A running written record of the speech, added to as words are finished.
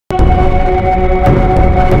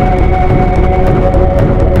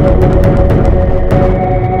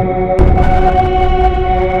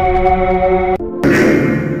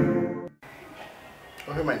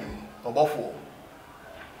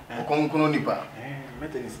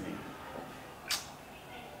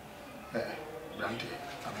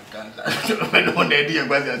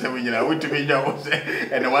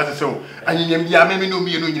And was so. And you maybe no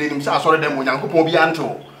me no him so sorry them when Uncle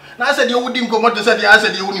Pobianto. Now I said you wouldn't come out to say I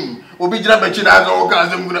said you wouldn't be Jabachin as all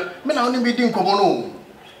guys. Men only be didn't come on.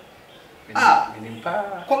 Ah,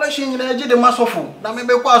 collection in the Masofu. Now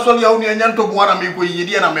maybe quite solely only and Yanto Buana make way,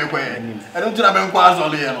 Yediana make way. I don't think I'm quite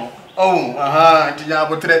solely. Oh, aha,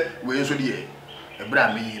 Tiabotre, where's the a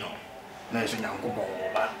brand me, nice and Uncle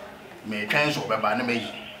Boba. May cancel by me.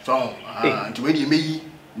 So, to wait,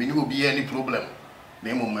 me will be any problem.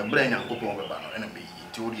 Name on my brain and coupon of an enemy.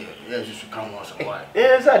 Told you, yes, you should come once a while.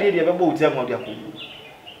 Yes, I did have a boat them of their cuckoo.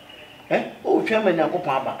 Eh? Oh, Chairman Uncle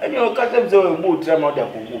Papa, and your cousins are a boat them of their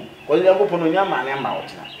cuckoo. Because they're open on your man and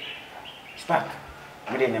mouth. Spark,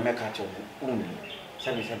 within the Mecacho only.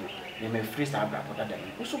 77, you may freeze our brother for that.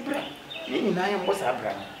 What's so bright? You know, I am what's our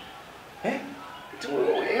brother. Eh?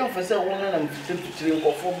 Officer one and 53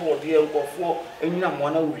 or 4 more, dear, or 4, and you know,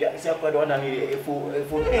 one of you except for one and a full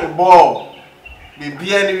ball. The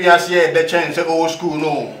BNB has here the chance of old school,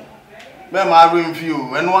 no. Where my room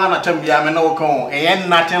view, and one attempt, I am no con, and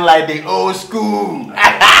nothing like the old school.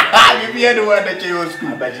 If you had the word that you old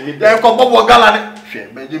school, then come up gallant,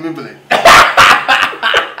 Benjamin Billy.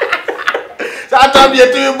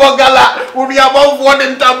 Saturday to you, Bogala, will be above 1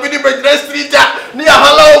 in Tampini, but dress street near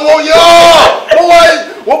Hello Moyo.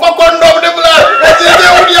 What a condom the blood.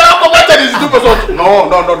 No.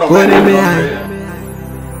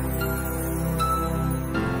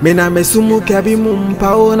 Mena mesumu kabi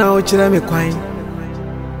mumpao na ochira me kwai.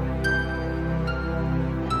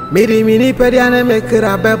 Miri mini periane me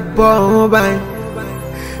kira bebo bai.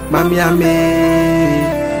 Mami ame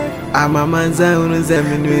amamanza unuze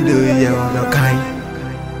minudu ya ono kai.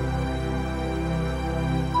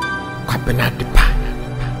 Kwapenati pa.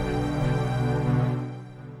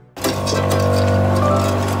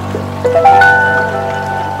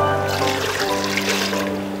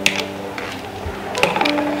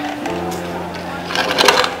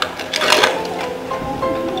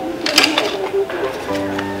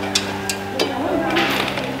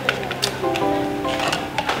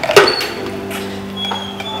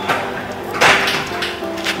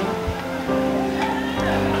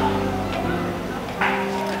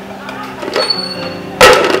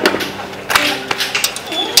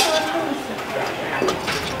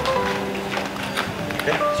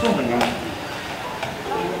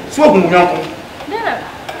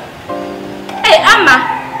 Hey, Amma,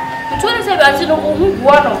 the 27 who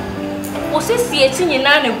won. Was this the 18 and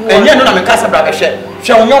 9? And you're not a Casabra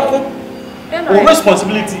shall your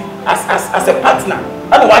responsibility as a partner.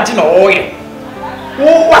 I don't want to know oil.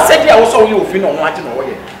 What said I also you if you don't want to know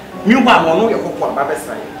oil? You might know your cook on Baba's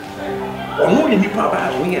side. Or no, you need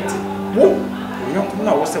Papa, we yet. Who? You don't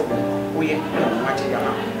know what's a woman. We ain't much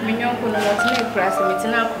younger. We don't know what's in the press and it's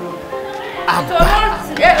an approve.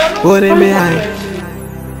 What am I?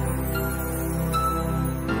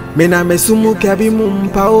 Mena mesumu kabi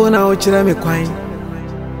mumpao na ochira me kwai.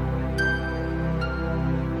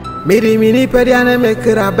 Miri mini periane me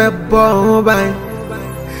kira bebo bai.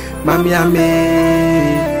 Mami ame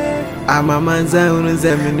amamanza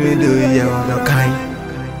unuze minudu ya ono kai.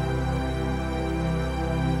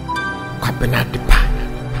 Kwapenati pa.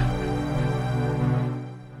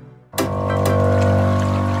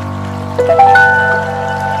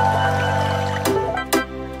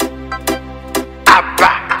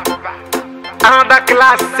 Another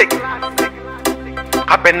classic.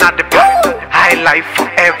 I've been at the high life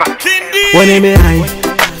forever. When I'm high,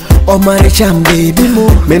 oh my cham baby mo.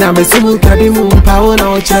 Men I'm a sumu kabimu, power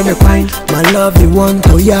now chame fine. My love you want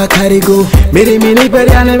to ya carry go. Miri mini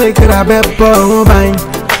periane make a bebo bine.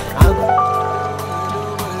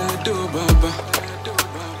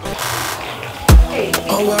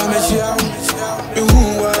 Oh I'm a sham, you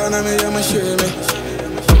wanna me I'm a shame.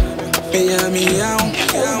 Me out.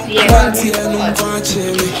 Party and no party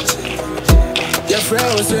me. Your friend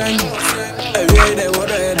was saying, every day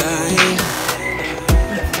what I die.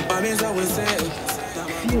 I mean, I was saying,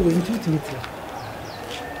 you went to it.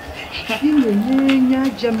 You know,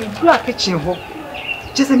 Jamie Black kitchen hole.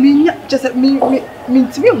 Just a minute,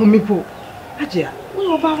 mean to me, who me po. Hajia, we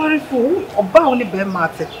were very full or bound in bear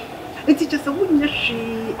market. It is just a wooden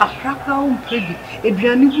she, a cracker on pretty, a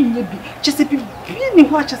brand new baby, just a bit being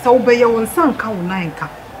watches obey your own son, cow 9 cup.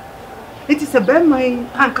 It is a bad my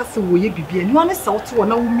handcastle will be and you want to sell to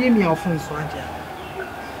one of me of phones.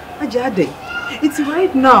 Ajade, it's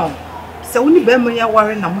right now. So only Bema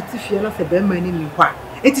Warren and Motifiana for Bema in me.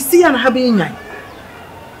 It is see and having nine.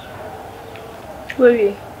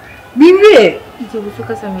 Where me,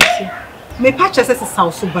 focus on me. May patches as a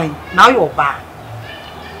sound so buying. Now you're bad.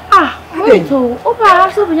 Ah, so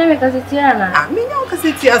over so be make us tiana. Ah, me no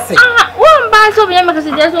case tiase. Ah, one buy so be make us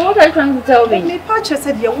tiana. So what are you trying to tell me? Me patches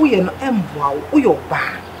said you we no emboa, wo your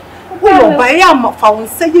bad. Wo your bad ya found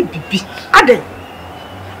say bibi. Ade.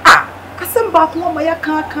 Ah, asem ba ko ma ya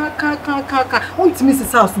ka. Won't miss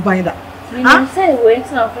his house buying that. I say wait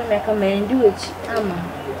to not make a man do it.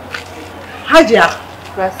 Hajia.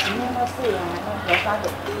 Ha!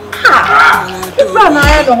 If I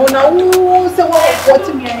know who say what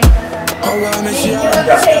me.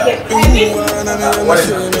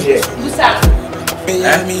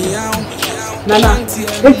 Nana, it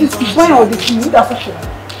is why all this you that fashion.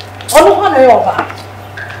 All one of your back.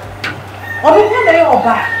 All one of your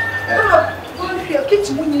back. Ah, go to your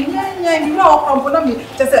kitchen when you know from me.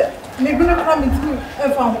 Just said, maybe not come into me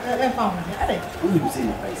and found. Who you say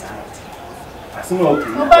the price?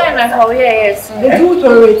 Nobody knows how yes. The two to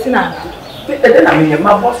waiting now. Then I mean,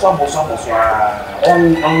 my boss on me,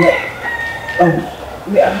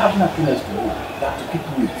 I have nothing else to do. That to keep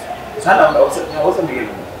me. So I wasn't being.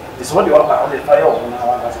 It's what you want on the fire on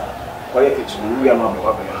our quiet kitchen. We are not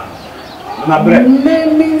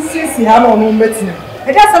me, Sissy, I don't know meeting.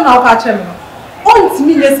 It doesn't now catch him. On to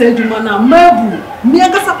me, yes, and you man, Mabu, me, I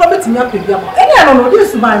got supplement me up with them. And I don't know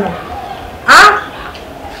this man. Ah?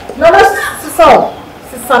 No, that's so.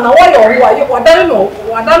 Sister, now why you are I don't know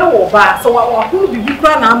about. So I who be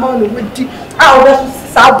grand amount of with out of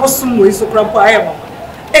Sabosum with so grandpa.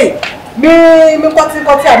 Hey, me, what's it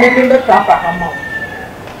got? I mean, the grandpa amount.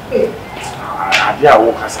 Hey,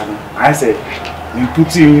 I said, you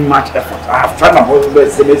put in much effort. I have tried my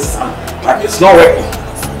best to make some, but it's not working.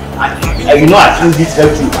 You know, I can't be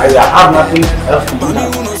help you. I have nothing else to do now.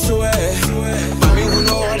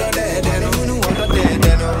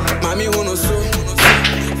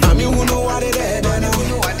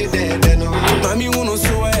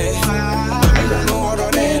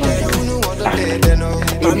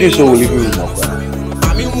 This will leave you more.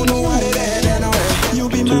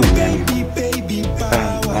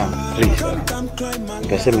 Please,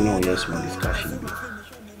 because let me know your small discussion.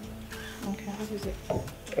 Okay, what is it?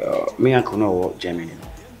 Me and Kuno work Germany,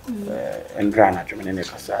 and Ghana, Germany,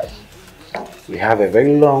 we have a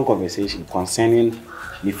very long conversation concerning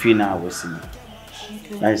the fina we see.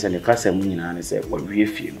 Now, it's an Ekasa Munina and say, what we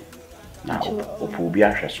feel now,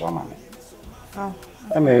 Opubia Shaswaman.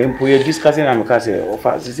 I mean, we're discussing. I'm saying,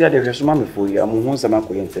 "This is the first time for you. I'm going to say, I'm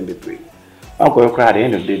going to be. I'm going to cry at the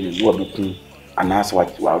end of the day. You are looking, and that's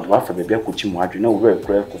what you are doing for the baby. Coaching, what you know, very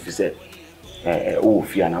clear. Coffee said, oh,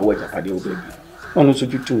 fear and I wait for the baby. No, no, so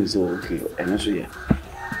you too is okay. And so yeah.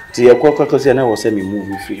 See, I call because I was saying, move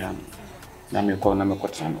with free hand. Now me call,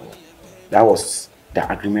 that was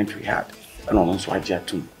the agreement we had. And also Hajia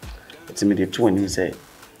too. It's me the two and he said,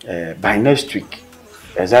 by next week,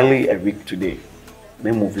 exactly a week today.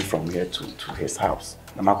 May move you from here to his house.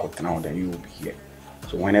 Then you will be here.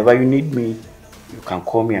 So whenever you need me, you can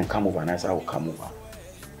call me and come over, and I will come over.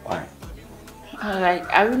 Why? Like,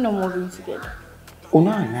 are we not moving together? Oh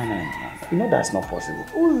no. You know that's not possible.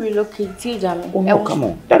 We relocate, Jamie. Oh no, come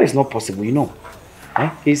on. That is not possible, you know.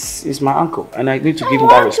 He's my uncle, and I need to give him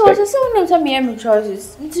that respect.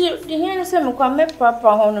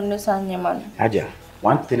 Hajia,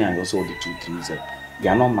 one thing I also the truth is that we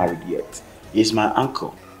are not married yet. He's my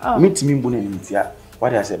uncle. Meet me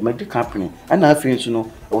what I said, my company. And I feel you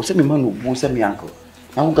know, I was saying man who send me uncle.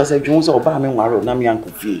 Now because I Jones or Bami Waro, Nami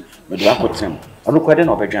uncle fee, but the uncle Tim. I look quite an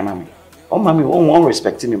over mammy. Oh mammy, won't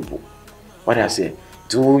respect him. What I say,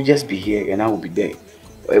 to just be here and I will be there.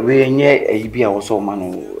 We near a be also man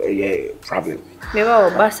a problem. Maybe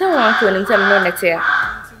but someone to an next year.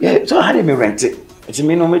 Yeah, so how did me rent it? It's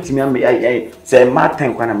me no me I say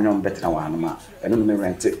Martin when I'm not better than one man. I don't me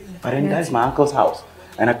rent it. But then that's my uncle's house,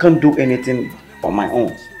 and I can't do anything on my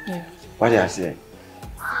own. Yeah. What did I say?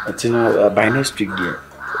 It's you know by next week there,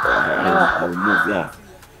 I will move.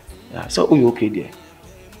 Yeah. So are you okay there?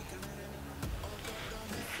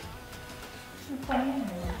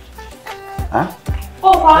 Huh?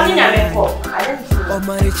 Oh, how did I make for? Oh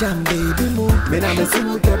my jam baby move, man I'm a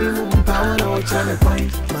suit every woman power no trying to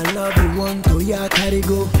find my love you want to ya carry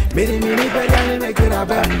go, many better make it a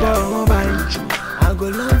band I go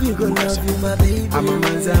love you, my baby. I'm a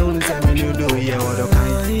man's own time you do ya all the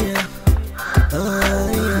kind.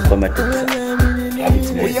 Come at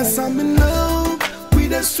yes, I'm in love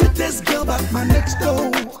with a the sweetest girl back my next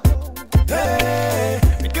door. Hey,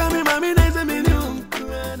 becoming mommy nice and me new.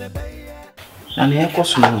 And the air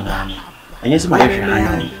man. And yes, my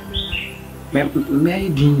friend. May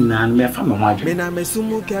Dean and my family.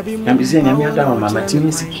 I'm saying I'm down my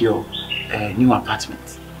team secure new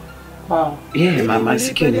apartment. Wow. Yeah, my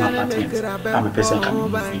secure new apartment. I'm a person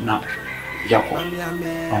coming now. Yako.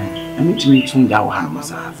 I need to meet some Yawa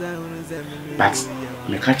house. But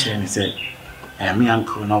my catcher and said, I'm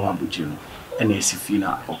uncle no one but you. And yes, if you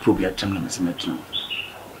know, or probably a terminal cemetery.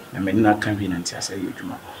 And may not convenient as I say you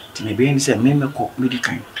do. To me, being said, may make cook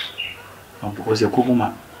medical. Because you're cook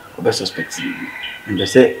best suspect and they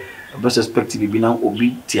say best suspect be now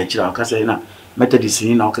obi teacher or say na methodist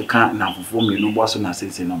ni na o kan na fofo me no boss na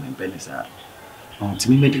say no me penisa on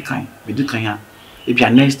to me medical ya e bia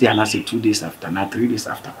next day na say 2 days after na 3 days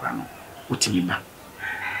after kwa no utimi ba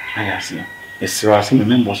aya say esra say me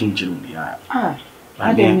member so njiru dia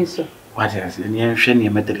I don't miss so what I say ni hwe ni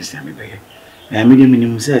methodist ya me be na me de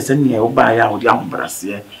minim say ne o ba ya o di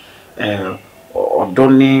ahobrase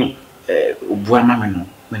odoni obuama me no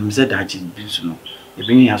when we said that it's been the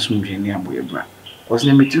being assumed any aboy bra. Was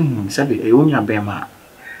never to him, said a woman bema.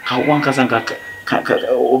 How one cousin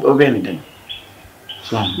over anything.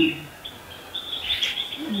 So,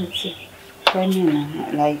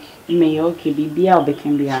 like, may okay be out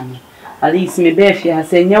became beyond. At least, me Beffy has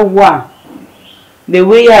said, no one. The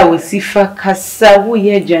way I will see for Cassa, who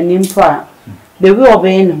ye Janimpa, the way of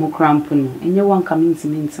any who crampon, and no one coming to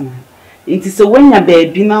me tonight. It is a when a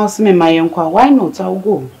baby now, me my uncle, why not? I'll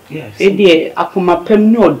go. Yes, a dear, I come up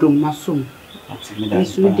no do my soon.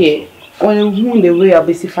 It's so dear. Only the way I'll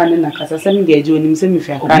be finding a casa, sending a joining him if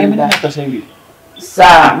I can.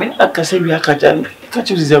 Sir, men like I say, we are catch you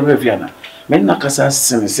a reviana. Men like us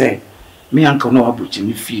say, me uncle no about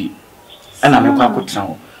me fee. And I'm a quack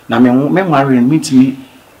now. Now, memory meet me.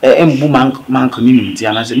 Man community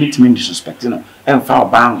and as a meet me disrespecting and far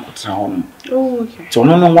bound home. Oh, okay. So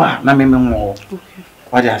no what, na me more.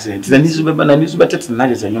 What I say, the news better than that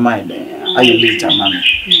is in your mind. Are you later, man?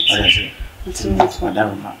 What I say,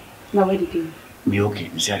 Madame. Now, where did you? Me okay,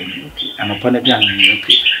 okay. I'm upon a young me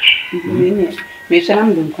okay. Me shall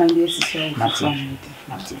am the kind of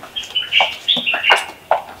Martin.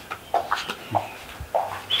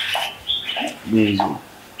 Yes.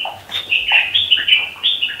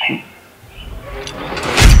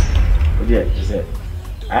 Yeah, she said,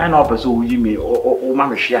 I know person who you me or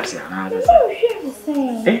mamma shares. Eh,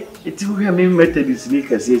 it's who have been met the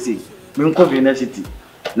sneakers, yes, me come University.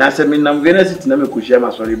 Now, say me nam University, na me could share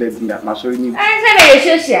my sorry, baby, my sorry. I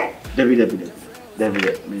say, David.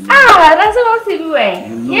 Ah, that's what you way.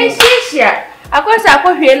 Yes. Of course, I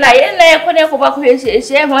could hear like, and I couldn't go back here,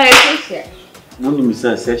 share my sister. When you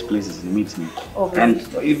search places to meet me, and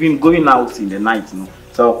even going out in the night, no,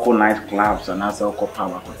 so call night clubs and also call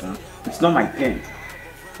power. It's not my thing.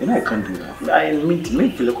 You know I can't do that. I mean to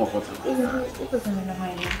make feel comfortable.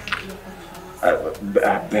 I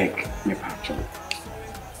beg me patch.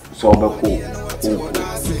 So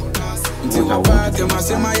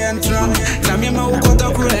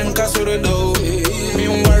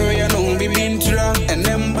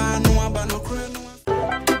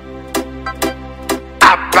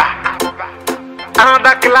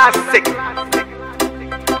another classic.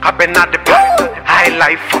 I've been at the best. High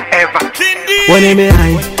life forever. When I'm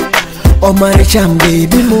high, oh my cham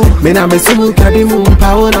baby mo. Me na me sumu kabi mo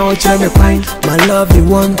power na ocha me pine. My love you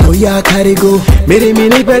want to ya carry go. Me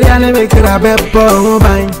ni peri ane me kira beppo mo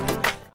bine.